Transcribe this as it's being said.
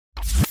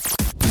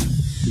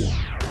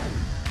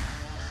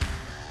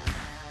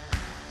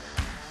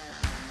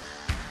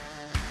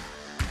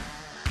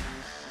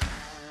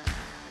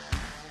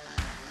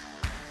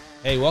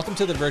Hey, welcome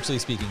to the Virtually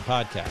Speaking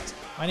podcast.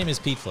 My name is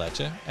Pete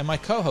Fletcher, and my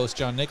co-host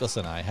John Nichols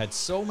and I had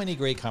so many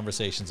great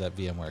conversations at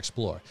VMware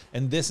Explore,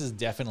 and this is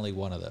definitely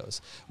one of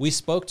those. We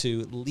spoke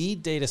to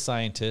lead data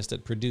scientist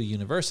at Purdue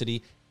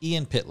University,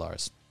 Ian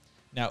Pitlars.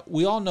 Now,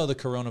 we all know the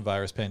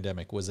coronavirus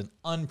pandemic was an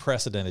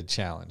unprecedented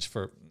challenge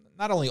for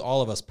not only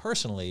all of us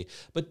personally,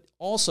 but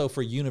also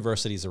for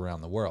universities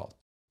around the world.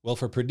 Well,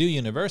 for Purdue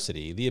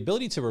University, the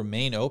ability to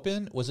remain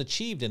open was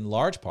achieved in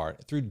large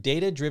part through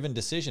data-driven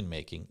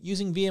decision-making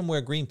using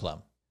VMware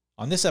Greenplum.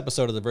 On this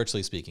episode of the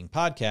Virtually Speaking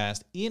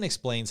podcast, Ian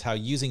explains how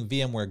using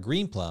VMware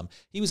Greenplum,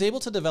 he was able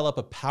to develop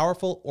a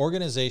powerful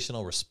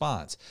organizational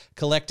response,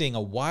 collecting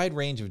a wide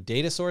range of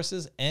data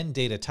sources and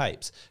data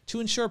types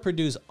to ensure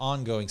Purdue's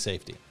ongoing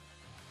safety.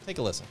 Take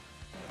a listen.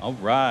 All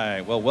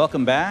right. Well,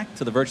 welcome back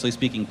to the Virtually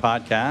Speaking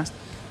podcast.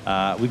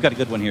 We've got a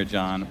good one here,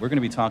 John. We're going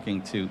to be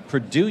talking to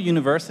Purdue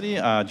University.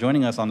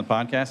 Joining us on the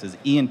podcast is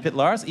Ian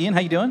Pitlars. Ian, how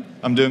you doing?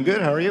 I'm doing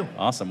good. How are you?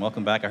 Awesome.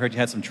 Welcome back. I heard you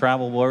had some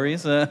travel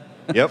worries.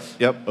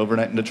 Yep.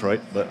 Overnight in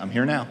Detroit, but I'm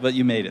here now. But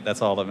you made it.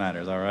 That's all that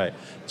matters. All right.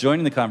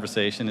 Joining the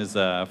conversation is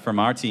from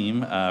our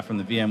team, from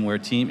the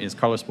VMware team, is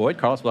Carlos Boyd.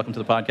 Carlos, welcome to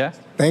the podcast.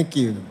 Thank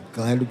you.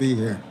 Glad to be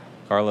here.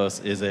 Carlos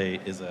is a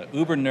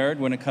uber nerd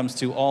when it comes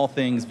to all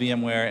things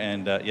VMware,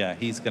 and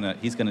he's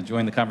gonna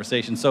join the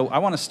conversation. So I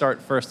want to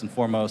start first and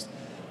foremost.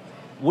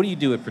 What do you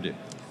do at Purdue?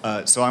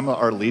 So I'm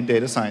our lead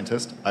data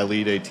scientist. I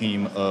lead a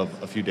team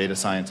of a few data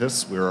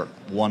scientists. We're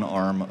one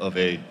arm of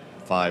a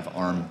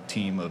 5-arm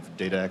team of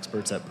data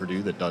experts at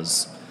Purdue that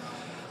does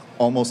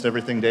almost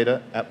everything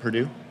data at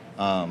Purdue.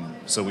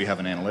 So we have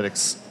an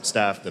analytics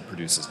staff that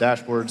produces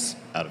dashboards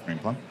out of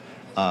Greenplum,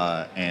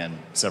 and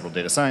several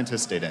data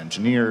scientists, data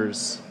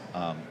engineers.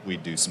 We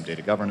do some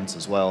data governance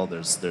as well.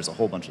 There's a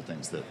whole bunch of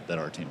things that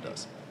our team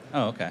does.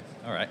 Oh, okay.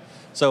 All right.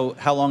 So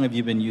how long have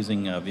you been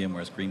using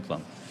VMware's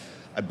Greenplum?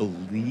 I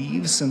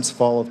believe since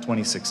fall of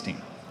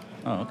 2016.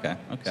 Oh, okay.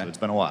 So it's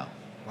been a while.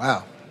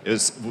 Wow. It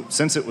was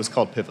since it was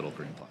called Pivotal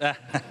Greenplum.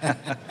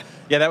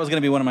 Yeah, that was going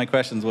to be one of my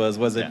questions. Was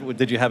it? Yeah.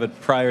 Did you have it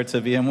prior to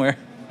VMware?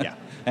 Yeah.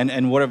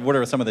 And what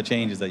are some of the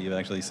changes that you've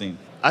actually seen?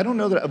 I don't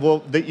know that. Well,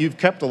 that you've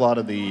kept a lot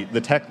of the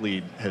tech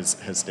lead has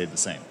stayed the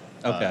same.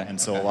 Okay. And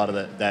so a lot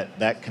of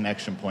that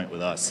connection point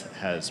with us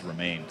has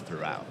remained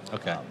throughout.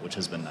 Okay. Which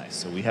has been nice.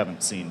 So we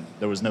haven't seen.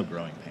 There was no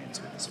growing pains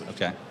with this.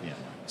 Okay. Yeah.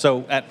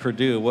 So at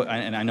Purdue,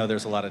 and I know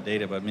there's a lot of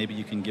data, but maybe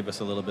you can give us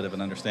a little bit of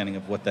an understanding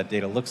of what that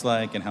data looks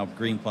like and how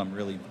Greenplum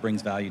really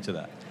brings value to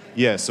that.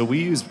 Yeah, so we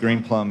use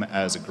Greenplum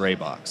as a gray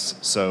box.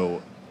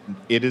 So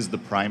it is the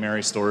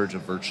primary storage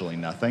of virtually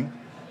nothing,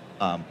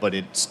 but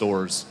it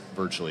stores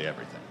virtually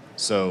everything.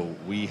 So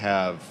we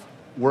have,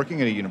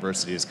 working at a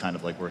university is kind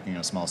of like working in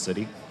a small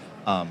city.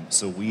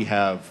 So we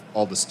have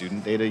all the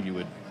student data you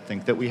would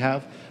think that we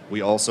have.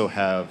 We also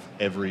have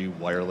every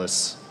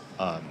wireless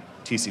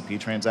TCP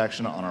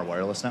transaction on our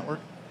wireless network,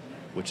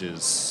 which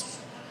is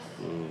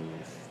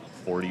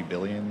 40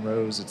 billion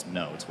rows. It's way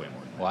more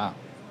than that. Wow.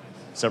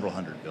 Several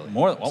hundred billion.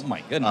 More? Rows. Oh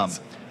my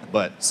goodness.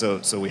 But so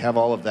we have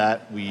all of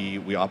that.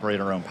 We operate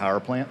our own power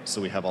plant,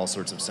 so we have all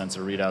sorts of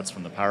sensor readouts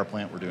from the power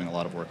plant. We're doing a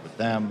lot of work with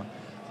them.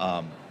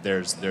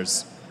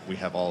 We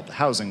have all of the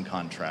housing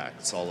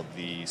contracts, all of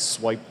the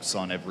swipes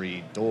on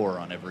every door,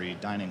 on every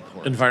dining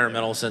court.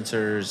 Environmental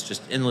sensors,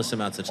 just endless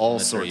amounts of all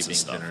telemetry sorts of being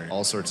stuff. generated.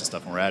 All sorts of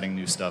stuff, and we're adding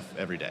new stuff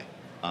every day.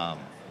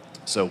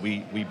 So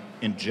we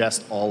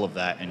ingest all of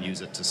that and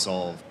use it to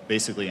solve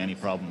basically any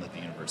problem that the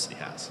university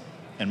has.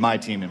 And my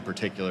team in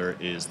particular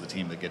is the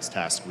team that gets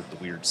tasked with the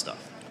weird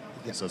stuff.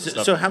 Yeah.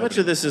 So how much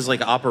of this is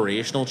like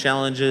operational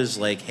challenges,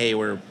 like, hey,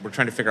 we're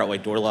trying to figure out why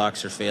door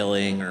locks are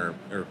failing or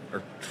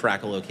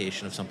track a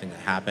location of something that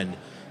happened,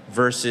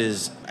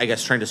 versus, I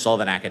guess, trying to solve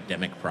an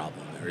academic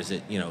problem? Or is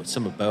it,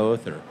 some of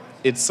both? Or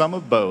It's some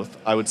of both.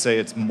 I would say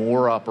it's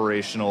more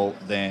operational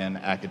than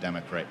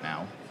academic right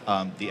now.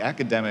 The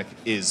academic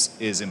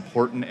is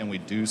important, and we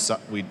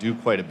do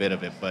quite a bit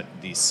of it, but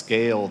the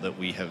scale that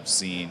we have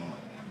seen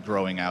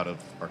growing out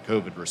of our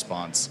COVID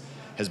response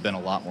has been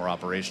a lot more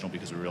operational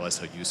because we realized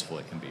how useful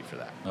it can be for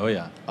that. Oh,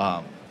 yeah.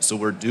 So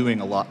we're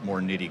doing a lot more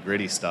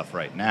nitty-gritty stuff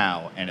right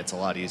now, and it's a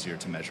lot easier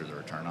to measure the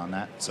return on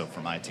that. So for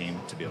my team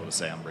to be able to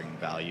say I'm bringing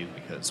value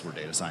because we're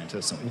data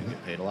scientists and we do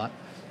get paid a lot,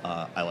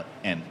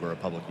 and we're a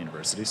public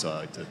university, so I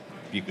like to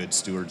be good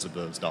stewards of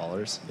those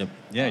dollars. Yep.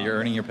 Yeah, you're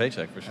earning your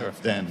paycheck for sure.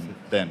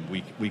 Then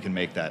we can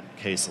make that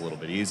case a little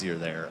bit easier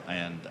there.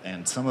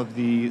 And some of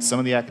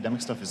the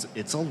academic stuff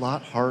it's a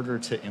lot harder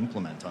to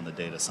implement on the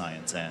data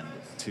science end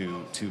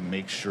to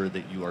make sure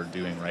that you are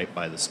doing right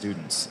by the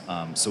students.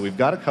 So we've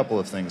got a couple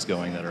of things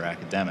going that are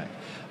academic,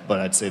 but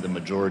I'd say the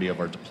majority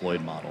of our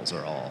deployed models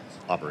are all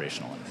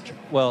operational in nature.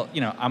 Well,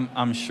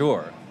 I'm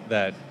sure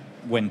that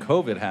when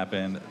COVID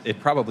happened,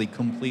 it probably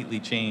completely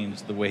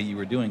changed the way you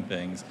were doing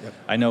things. Yep.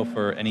 I know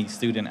for any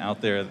student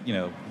out there,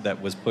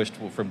 that was pushed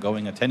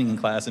from attending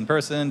class in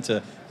person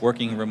to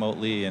working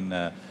remotely,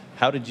 and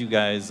How did you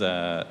guys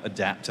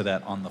adapt to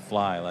that on the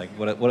fly? Like,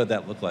 what did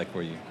that look like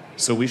for you?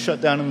 So we shut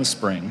down in the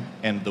spring,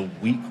 and the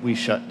week we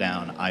shut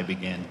down, I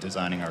began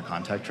designing our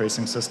contact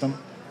tracing system.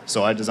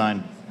 So I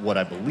designed what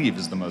I believe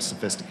is the most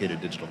sophisticated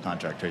digital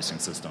contact tracing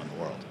system in the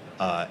world.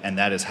 And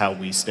that is how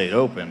we stayed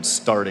open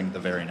starting the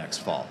very next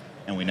fall,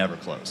 and we never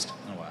closed.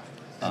 Oh,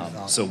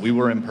 wow. So we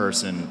were in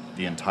person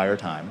the entire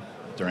time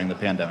during the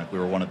pandemic. We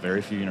were one of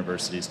very few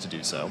universities to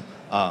do so.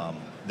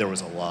 There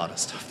was a lot of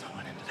stuff that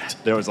went into that.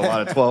 There was a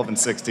lot of 12 and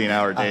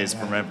 16-hour days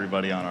from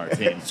everybody on our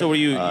team. So were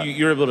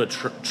you're able to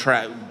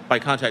track, by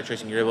contact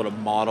tracing, you're able to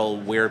model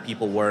where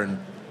people were in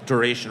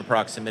duration of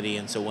proximity,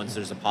 and so once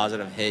there's a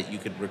positive hit, you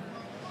could...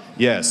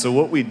 Yeah, so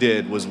what we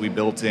did was we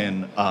built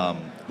in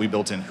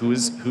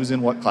who's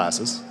in what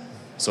classes,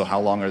 so how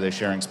long are they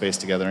sharing space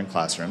together in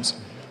classrooms,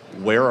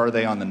 where are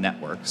they on the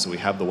network, so we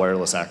have the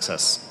wireless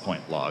access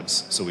point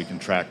logs, so we can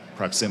track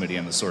proximity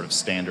in the sort of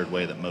standard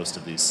way that most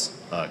of these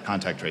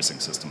contact tracing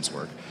systems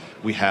work.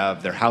 We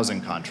have their housing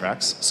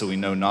contracts, so we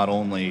know not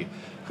only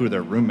who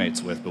they're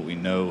roommates with, but we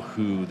know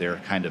who they're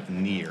kind of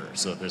near.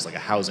 So if there's like a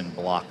housing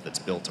block that's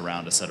built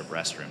around a set of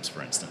restrooms,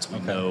 for instance,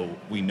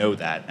 we know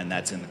that, and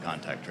that's in the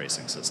contact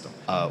tracing system.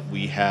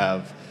 We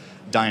have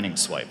dining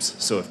swipes.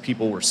 So if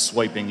people were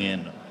swiping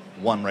in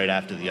one right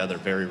after the other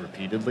very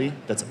repeatedly,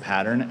 that's a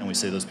pattern, and we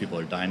say those people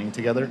are dining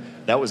together.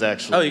 That was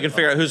actually... Oh, you can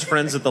figure out who's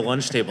friends at the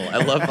lunch table.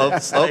 I love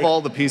this. Of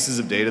all the pieces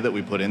of data that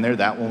we put in there,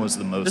 that one was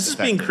the most This is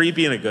being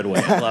creepy in a good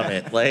way. I love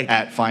it. Like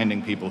at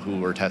finding people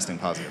who were testing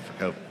positive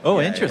for COVID. Oh,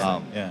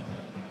 interesting. Yeah.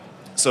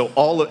 So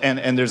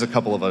and there's a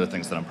couple of other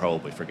things that I'm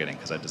probably forgetting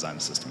because I designed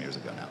the system years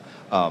ago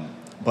now.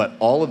 But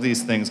all of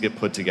these things get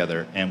put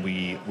together, and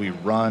we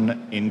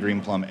run in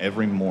Greenplum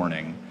every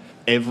morning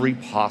every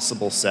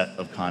possible set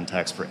of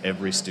contacts for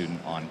every student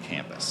on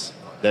campus.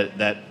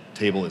 That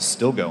table is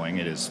still going.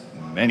 It is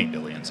many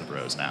billions of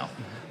rows now.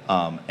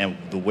 And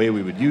the way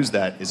we would use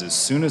that is as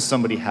soon as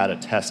somebody had a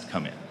test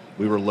come in,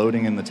 we were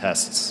loading in the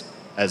tests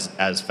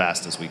as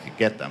fast as we could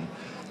get them.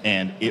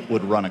 And it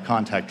would run a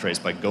contact trace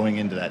by going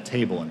into that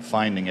table and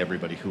finding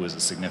everybody who was a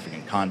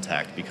significant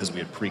contact because we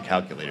had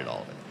pre-calculated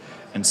all of it.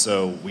 And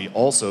so we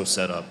also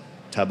set up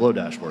Tableau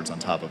dashboards on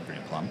top of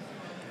Greenplum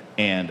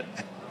and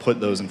put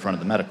those in front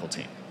of the medical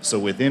team. So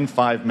within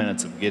 5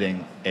 minutes of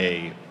getting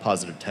a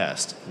positive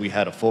test, we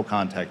had a full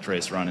contact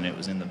trace run, and it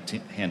was in the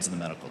hands of the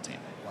medical team.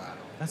 Wow,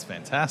 that's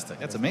fantastic.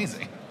 That's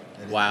amazing.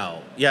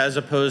 Wow. Yeah, as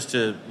opposed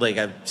to, like,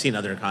 I've seen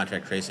other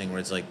contact tracing where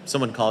it's like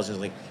someone calls and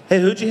is like, hey,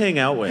 who'd you hang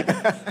out with?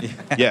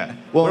 Yeah.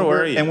 Well, Where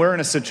were you? And we're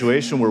in a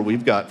situation where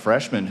we've got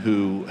freshmen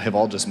who have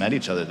all just met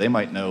each other. They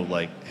might know,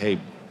 like, hey,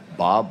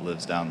 Bob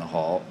lives down the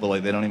hall, but,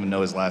 like, they don't even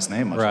know his last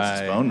name, much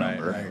less his phone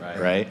number,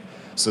 right?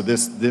 So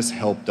this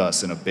helped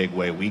us in a big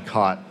way. We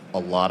caught a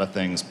lot of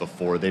things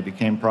before they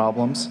became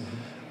problems.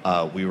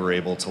 We were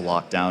able to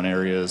lock down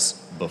areas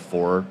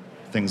before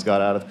things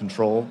got out of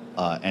control,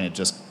 and it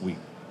just,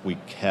 we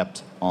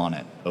kept on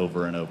it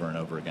over and over and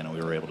over again, and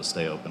we were able to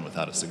stay open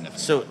without a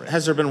significant So outbreak.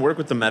 has there been work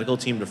with the medical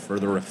team to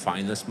further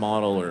refine this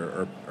model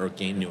or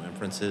gain new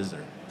inferences?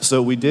 Or?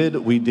 So we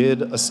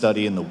did a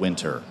study in the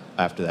winter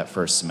after that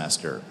first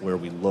semester where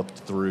we looked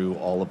through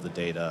all of the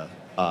data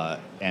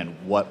and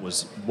what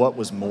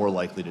was more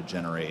likely to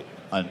generate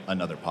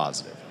another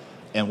positive.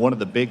 And one of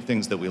the big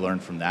things that we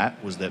learned from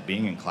that was that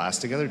being in class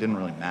together didn't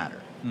really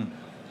matter.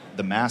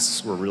 The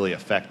masks were really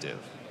effective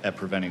at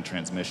preventing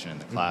transmission in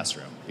the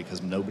classroom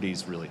because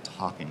nobody's really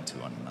talking to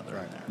one another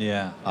in there.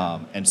 Yeah.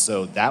 And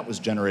so that was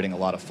generating a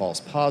lot of false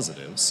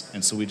positives,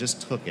 and so we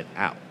just took it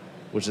out,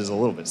 which is a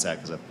little bit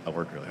sad because I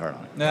worked really hard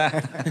on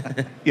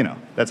it. You know,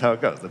 that's how it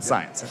goes. That's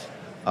science.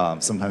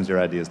 Sometimes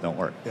your ideas don't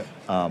work.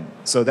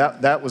 So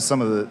that was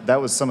some of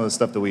the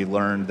stuff that we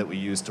learned that we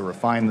used to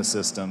refine the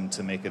system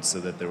to make it so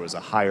that there was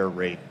a higher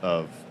rate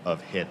of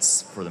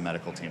hits for the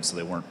medical team, so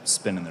they weren't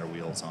spinning their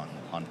wheels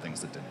on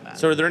things that didn't matter.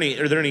 So are there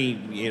any,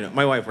 you know,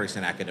 my wife works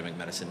in academic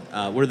medicine.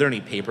 Were there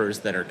any papers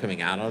that are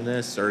coming out on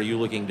this, or are you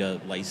looking to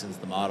license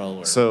the model?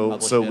 Or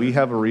So we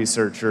have a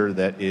researcher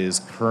that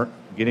is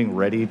getting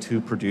ready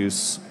to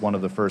produce one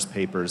of the first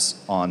papers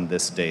on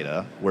this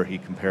data, where he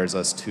compares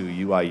us to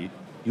UIC,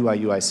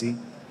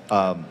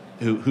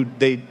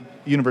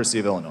 University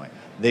of Illinois.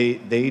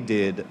 They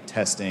did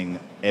testing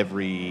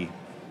every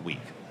week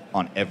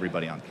on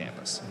everybody on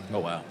campus. Oh,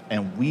 wow.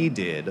 And we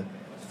did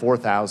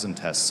 4,000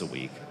 tests a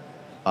week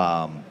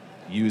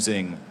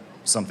using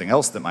something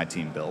else that my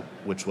team built,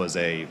 which was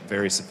a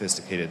very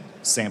sophisticated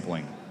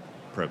sampling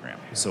program.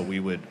 So we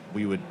would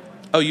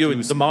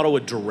the model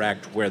would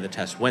direct where the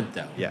test went,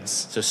 though.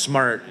 Yes. So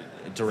smart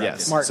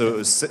directed. Yes. So it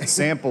was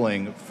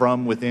sampling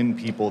from within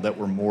people that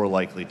were more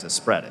likely to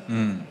spread it.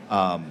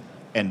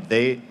 And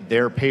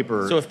their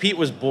paper. So if Pete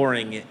was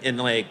boring and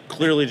like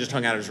clearly just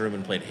hung out in his room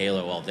and played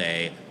Halo all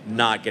day,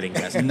 not getting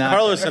tested.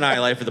 Carlos and I,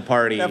 life of the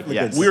party,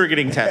 Yes. we were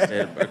getting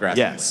tested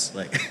aggressively. Yes.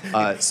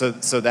 Like,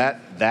 so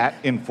that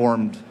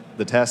informed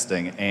the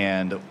testing,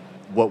 and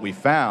what we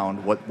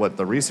found, what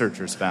the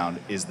researchers found,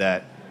 is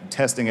that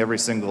testing every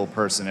single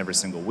person every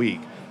single week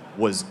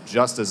was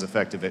just as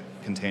effective at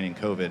containing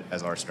COVID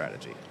as our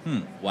strategy.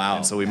 Wow.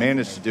 And so we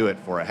managed to do it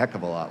for a heck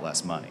of a lot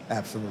less money.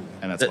 Absolutely.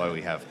 And that's why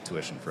we have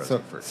tuition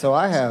frozen for So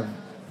I have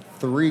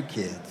 3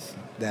 kids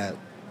that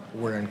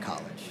were in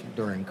college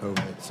during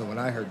COVID. So when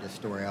I heard this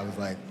story, I was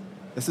like,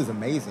 this is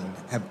amazing.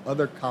 Have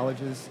other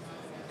colleges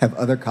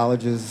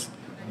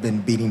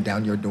been beating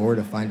down your door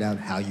to find out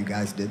how you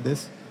guys did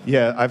this?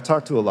 Yeah, I've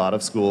talked to a lot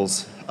of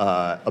schools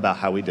about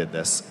how we did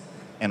this.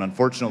 And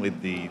unfortunately,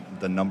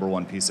 the number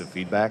one piece of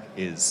feedback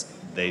is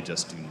they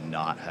just do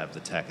not have the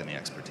tech and the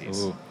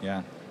expertise. Ooh,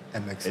 yeah.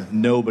 That makes sense.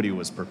 Nobody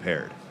was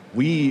prepared.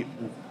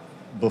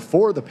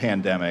 Before the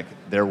pandemic,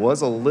 there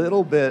was a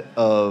little bit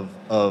of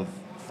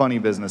funny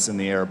business in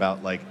the air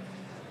about like,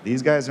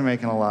 these guys are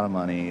making a lot of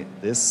money.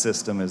 This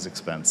system is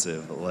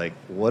expensive. Like,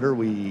 are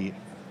we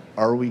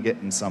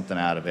getting something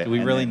out of it? Do we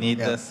And really then, need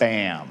this?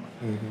 Bam.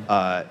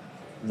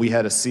 We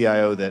had a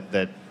CIO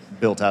that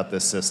built out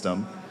this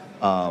system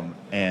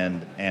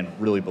and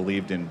really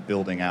believed in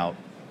building out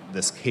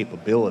this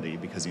capability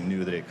because he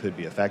knew that it could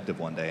be effective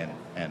one day,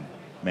 and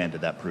man,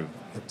 did that prove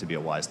to be a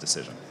wise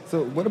decision.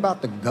 So what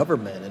about the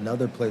government and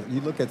other places?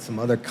 You look at some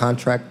other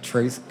contact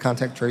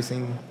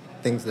tracing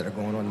things that are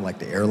going on, like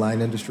the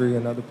airline industry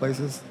and other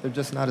places. They're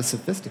just not as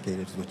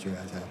sophisticated as what you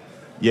guys have.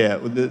 Yeah,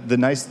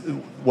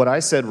 what I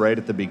said right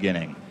at the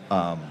beginning,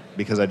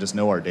 because I just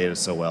know our data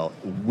so well,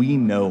 we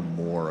know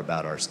more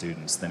about our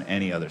students than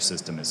any other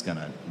system is going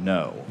to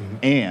know.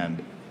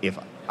 And if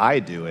I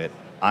do it,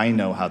 I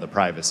know how the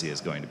privacy is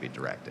going to be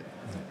directed.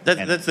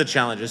 That's the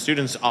challenge. As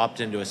students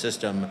opt into a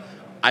system,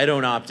 I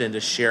don't opt in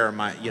to share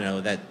my,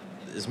 that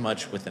as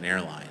much with an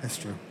airline. That's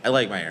true. I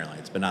like my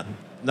airlines, but not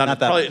that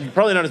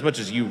probably not as much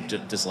as you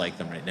dislike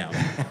them right now.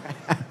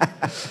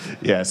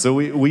 Yeah, so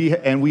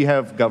we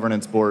have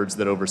governance boards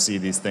that oversee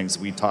these things.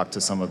 We talk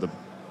to some of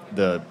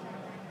the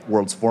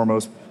world's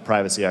foremost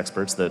privacy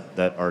experts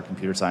that are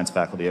computer science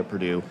faculty at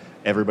Purdue.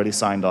 Everybody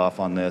signed off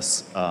on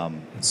this.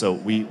 So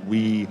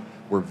we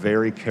were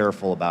very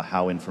careful about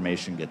how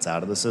information gets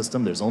out of the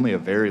system. There's only a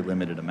very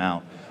limited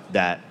amount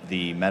that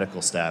the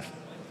medical staff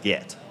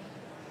get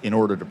in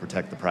order to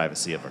protect the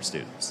privacy of our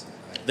students.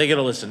 They get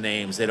a list of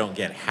names. They don't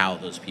get how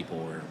those people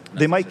were.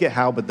 They might get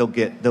how, but they'll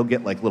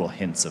get like little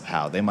hints of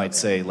how. They might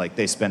say like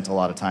they spent a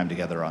lot of time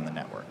together on the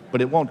network,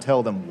 but it won't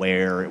tell them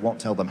where. It won't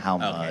tell them how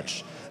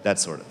much. That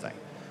sort of thing.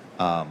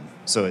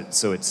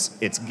 So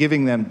it's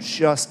giving them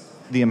just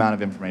the amount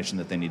of information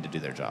that they need to do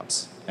their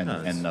jobs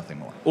and nothing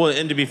more. Well,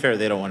 and to be fair,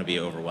 they don't want to be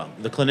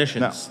overwhelmed. The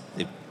clinicians,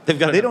 they've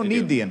got. They don't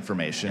need the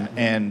information,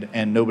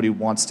 and nobody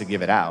wants to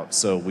give it out.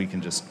 So we can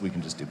just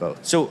do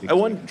both. So we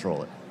can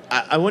control it.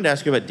 I wanted to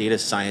ask you about data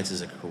science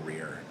as a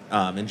career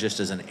and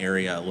just as an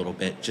area a little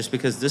bit, just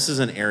because this is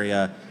an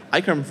area, I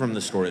come from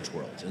the storage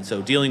world. And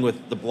so dealing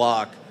with the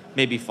block,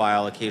 maybe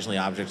file, occasionally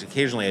objects,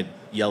 occasionally I'd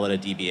yell at a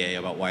DBA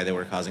about why they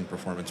were causing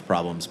performance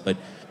problems. But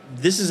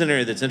this is an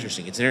area that's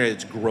interesting. It's an area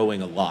that's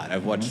growing a lot.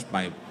 I've watched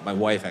my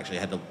wife actually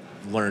had to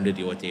learn to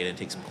deal with data and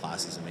take some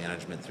classes in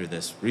management through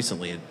this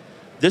recently. And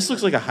this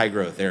looks like a high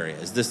growth area.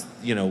 Is this,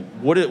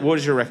 what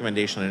is your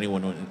recommendation on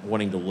anyone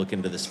wanting to look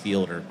into this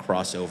field or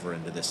cross over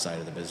into this side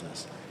of the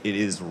business? It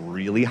is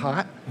really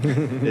hot.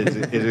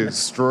 It is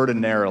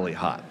extraordinarily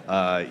hot.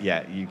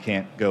 You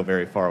can't go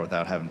very far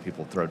without having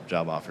people throw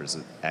job offers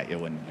at you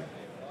when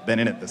you've been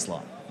in it this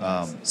long.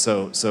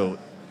 So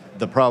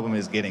the problem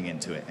is getting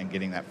into it and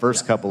getting that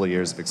first couple of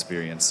years of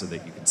experience so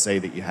that you can say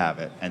that you have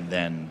it, and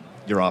then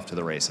you're off to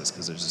the races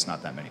because there's just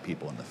not that many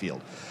people in the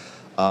field.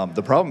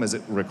 The problem is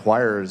it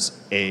requires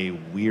a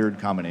weird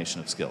combination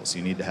of skills.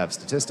 You need to have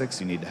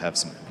statistics, you need to have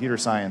some computer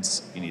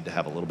science, you need to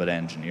have a little bit of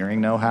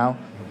engineering know-how,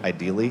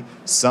 ideally.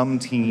 Some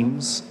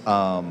teams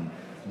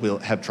will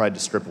have tried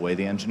to strip away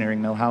the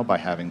engineering know-how by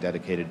having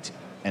dedicated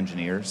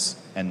engineers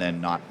and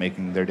then not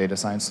making their data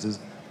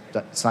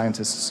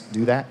scientists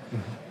do that.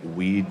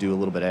 We do a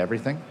little bit of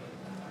everything.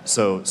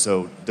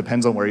 So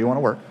depends on where you want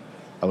to work.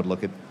 I would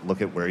look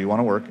at where you want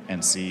to work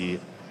and see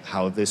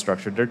how they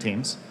structured their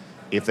teams.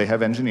 If they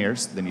have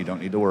engineers, then you don't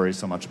need to worry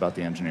so much about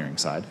the engineering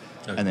side.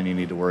 Okay. And then you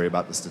need to worry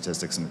about the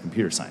statistics and the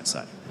computer science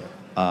side.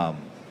 Yeah.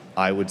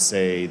 I would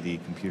say the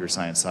computer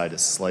science side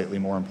is slightly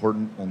more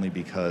important only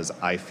because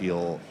I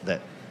feel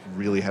that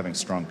really having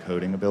strong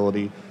coding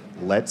ability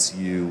lets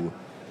you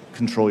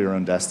control your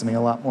own destiny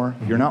a lot more.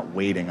 You're not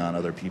waiting on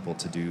other people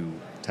to do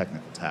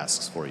technical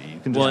tasks for you. You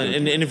can just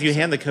and if you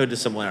hand the code to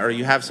someone, or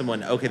you have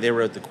someone, okay, they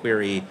wrote the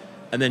query,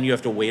 and then you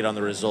have to wait on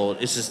the result.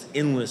 It's just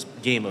endless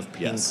game of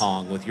ping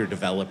pong with your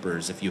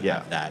developers if you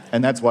have that.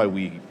 And that's why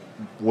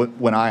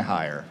when I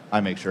hire,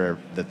 I make sure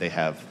that they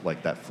have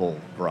like that full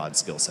broad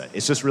skill set.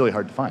 It's just really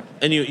hard to find.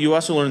 And you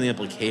also learn the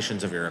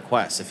implications of your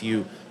requests.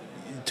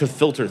 To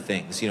filter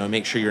things,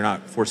 make sure you're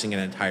not forcing an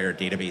entire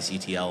database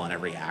ETL on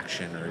every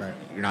action, or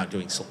you're not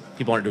doing,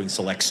 people aren't doing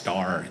select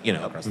star,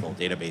 across the whole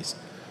database.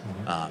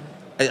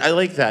 I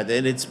like that,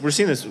 and we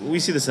see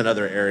this in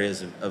other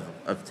areas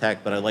of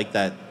tech, but I like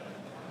that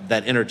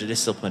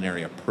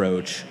interdisciplinary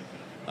approach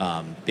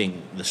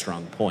being the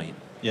strong point.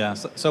 Yeah.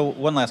 So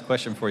one last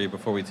question for you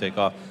before we take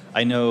off.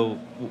 I know,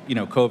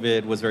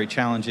 COVID was very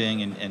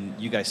challenging, and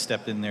you guys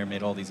stepped in there,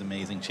 made all these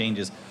amazing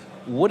changes.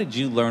 What did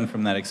you learn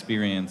from that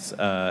experience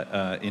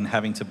in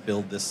having to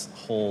build this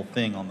whole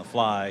thing on the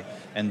fly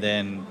and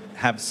then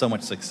have so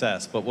much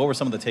success? But what were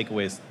some of the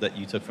takeaways that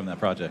you took from that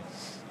project?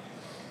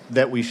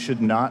 That we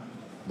should not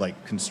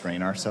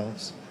constrain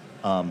ourselves.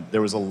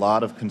 There was a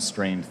lot of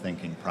constrained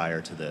thinking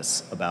prior to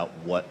this about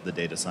what the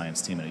data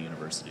science team at a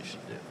university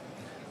should do.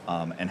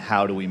 And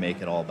how do we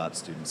make it all about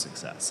student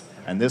success?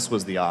 And this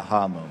was the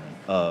aha moment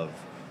of,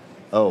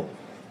 oh,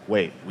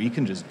 wait, we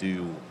can just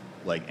do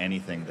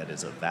anything that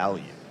is of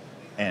value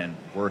and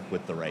work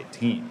with the right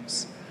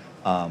teams.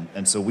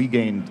 And so we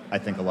gained, I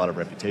think, a lot of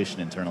reputation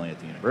internally at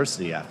the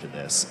university after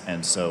this.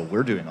 And so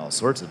we're doing all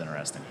sorts of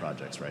interesting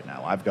projects right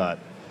now. I've got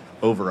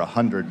over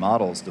 100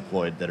 models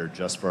deployed that are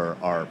just for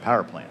our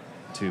power plant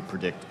to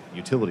predict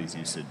utilities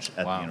usage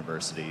at the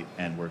university.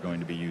 And we're going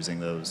to be using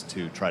those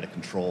to try to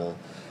control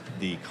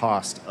the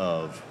cost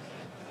of,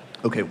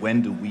 okay,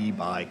 when do we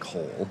buy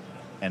coal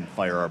and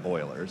fire our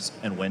boilers,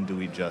 and when do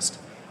we just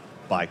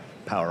buy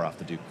power off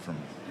the grid from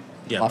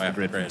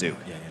Duke?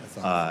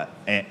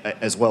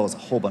 As well as a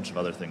whole bunch of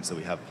other things that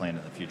we have planned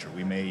in the future.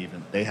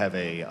 They have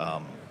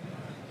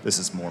this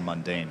is more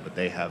mundane, but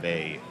they have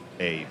a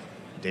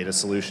data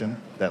solution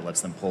that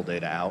lets them pull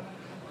data out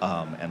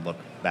and look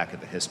back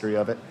at the history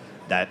of it.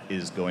 That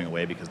is going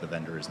away because the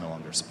vendor is no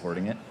longer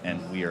supporting it,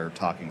 and we are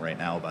talking right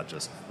now about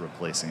just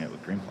replacing it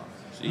with Greenplum.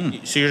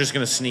 So you're just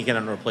going to sneak in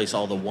and replace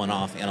all the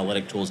one-off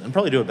analytic tools and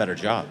probably do a better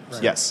job.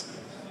 Right. Yes.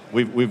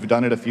 We've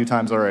done it a few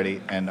times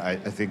already, and I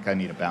think I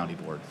need a bounty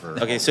board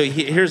for... Okay, so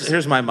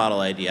here's my model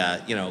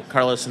idea.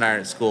 Carlos and I are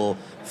at school.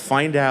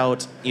 Find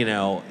out,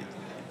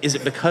 is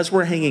it because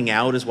we're hanging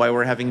out is why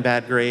we're having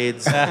bad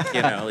grades?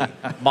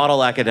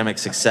 Model academic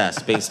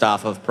success based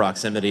off of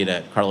proximity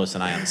to Carlos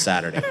and I on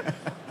Saturday.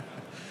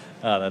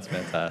 Oh, that's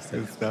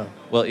fantastic.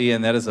 Well,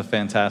 Ian, that is a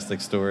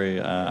fantastic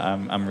story.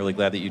 I'm really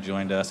glad that you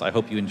joined us. I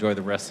hope you enjoy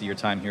the rest of your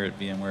time here at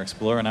VMware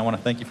Explore, and I want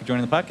to thank you for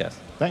joining the podcast.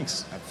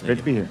 Thanks. Great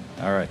to be here.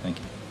 All right, thank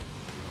you.